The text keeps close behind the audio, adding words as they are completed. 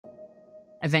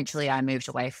eventually I moved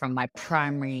away from my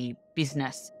primary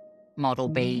business model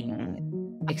being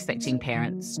expecting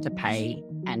parents to pay,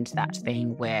 and that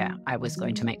being where I was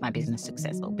going to make my business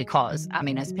successful. Because, I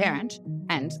mean, as a parent,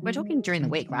 and we're talking during the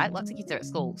week, right? Lots of kids are at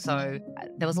school. So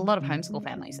there was a lot of homeschool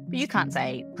families. But you can't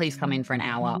say, please come in for an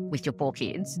hour with your 4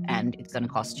 kids and it's going to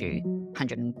cost you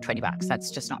 $120.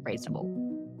 That's just not reasonable.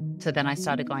 So then I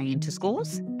started going into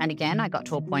schools. And again, I got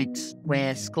to a point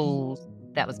where schools,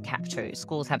 that was capped too.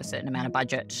 Schools have a certain amount of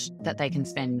budget that they can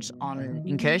spend on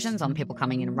incursions, on people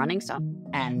coming in and running stuff.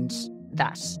 And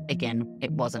that, again,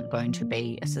 it wasn't going to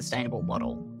be a sustainable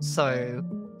model. So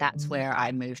that's where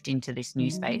I moved into this new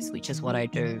space, which is what I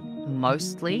do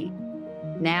mostly.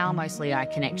 Now, mostly I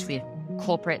connect with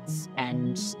corporates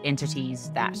and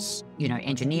entities that,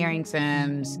 engineering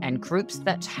firms and groups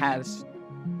that have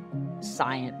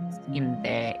science in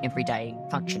their everyday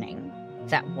functioning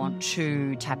that want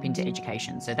to tap into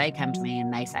education. So they come to me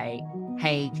and they say,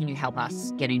 hey, can you help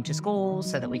us get into schools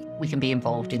so that we can be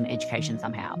involved in education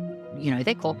somehow?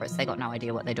 They're corporates. They got no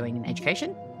idea what they're doing in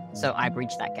education. So I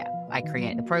bridge that gap. I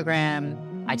create the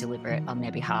program, I deliver it on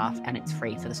their behalf, and it's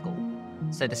free for the school.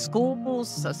 So the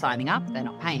schools are signing up, they're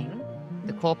not paying.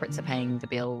 The corporates are paying the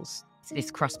bills. It's this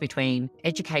cross between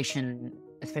education,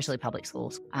 especially public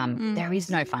schools. There is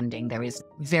no funding. There is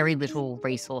very little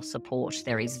resource support.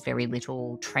 There is very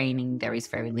little training. There is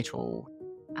very little.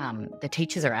 The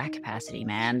teachers are at capacity,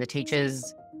 man. The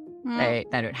teachers, they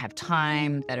don't have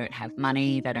time. They don't have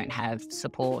money. They don't have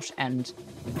support. And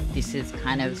this is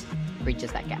kind of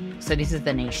bridges that gap. So this is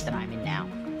the niche that I'm in now.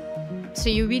 So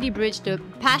you really bridge the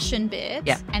passion bit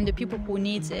and the people who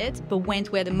needs it, but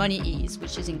went where the money is,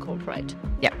 which is in corporate.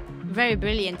 Yeah. Very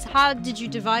brilliant. How did you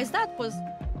devise that?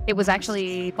 It was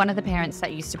actually one of the parents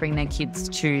that used to bring their kids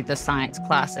to the science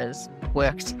classes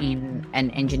worked in an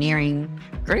engineering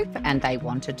group, and they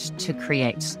wanted to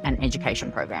create an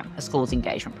education program, a schools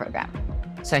engagement program.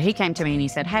 So he came to me and he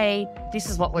said, hey, this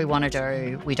is what we want to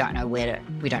do. We don't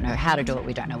know how to do it.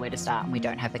 We don't know where to start, and we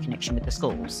don't have the connection with the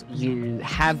schools. You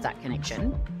have that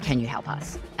connection. Can you help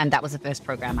us? And that was the first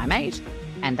program I made.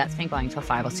 And that's been going for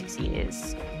 5 or 6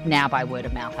 years. Now by word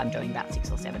of mouth, I'm doing about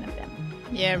 6 or 7 of them.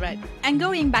 Yeah, right. And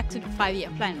going back to the 5-year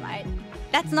plan, right?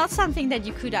 That's not something that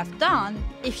you could have done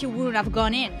if you wouldn't have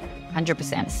gone in.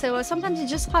 100%. So sometimes you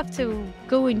just have to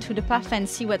go into the path and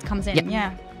see what comes in. Yep.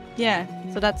 Yeah.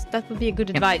 Yeah. So that would be a good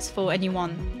advice for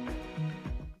anyone.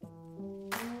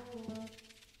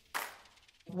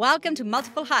 Welcome to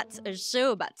Multiple Hats, a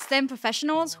show about STEM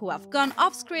professionals who have gone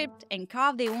off script and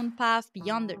carved their own path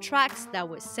beyond the tracks that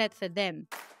were set for them.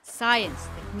 Science,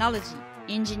 technology,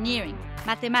 engineering,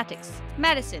 mathematics,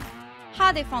 medicine,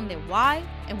 how they found their why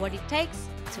and what it takes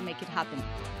to make it happen.